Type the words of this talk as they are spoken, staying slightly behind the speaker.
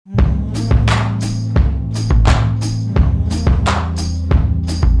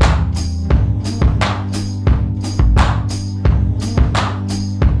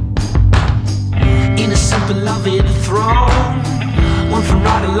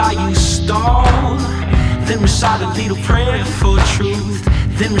lie you stole. Then recite a little prayer for truth.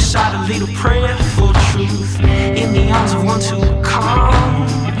 Then recite a little prayer for truth. In the arms of one to come,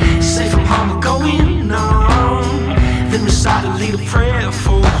 safe from harm or going on. Then recite a little prayer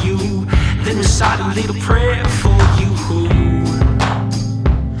for you. Then recite a little prayer for you.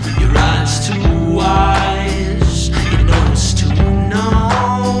 Your eyes too wise, your nose too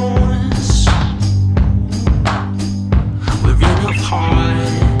nose. We're in a heart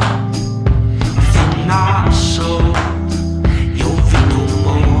within our soul. You'll be no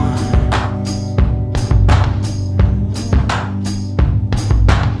more.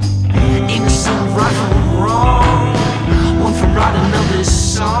 Innocent right from wrong, one from writing another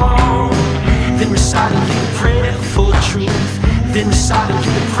song. Then recite a little prayer for truth. Then recite a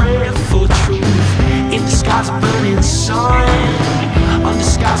little prayer for truth. In the skies a burning sun, under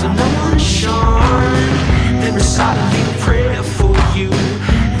skies where no one shone. Then recite a little prayer for you.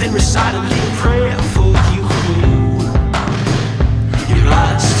 Then recite a little prayer for you. Your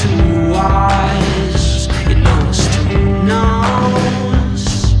eyes too wise, your nose too nose.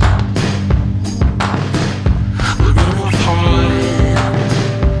 We're in a heart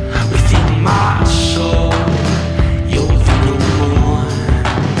within my soul. You'll be no more.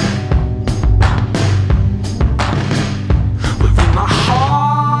 Within my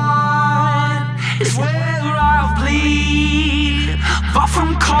heart is where I'll bleed, far from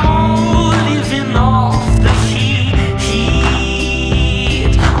cold, living off the heat.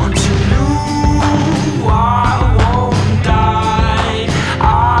 Until new, I won't die,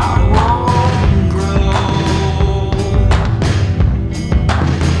 I won't grow.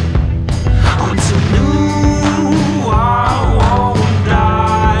 Until new, I won't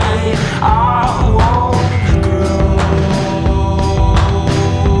die, I won't grow.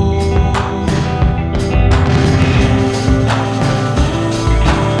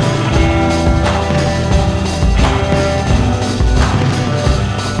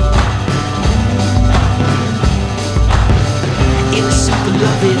 Innocent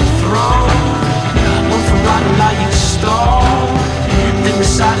beloved throne, one from right and lie you stole. Then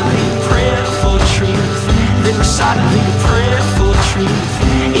recite a little prayer for truth. Then recite a little prayer for truth.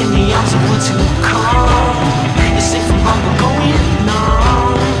 In the arms of one to come, you're safe from hunger going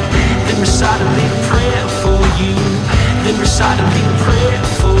on. Then recite a little prayer for you. Then recite a little prayer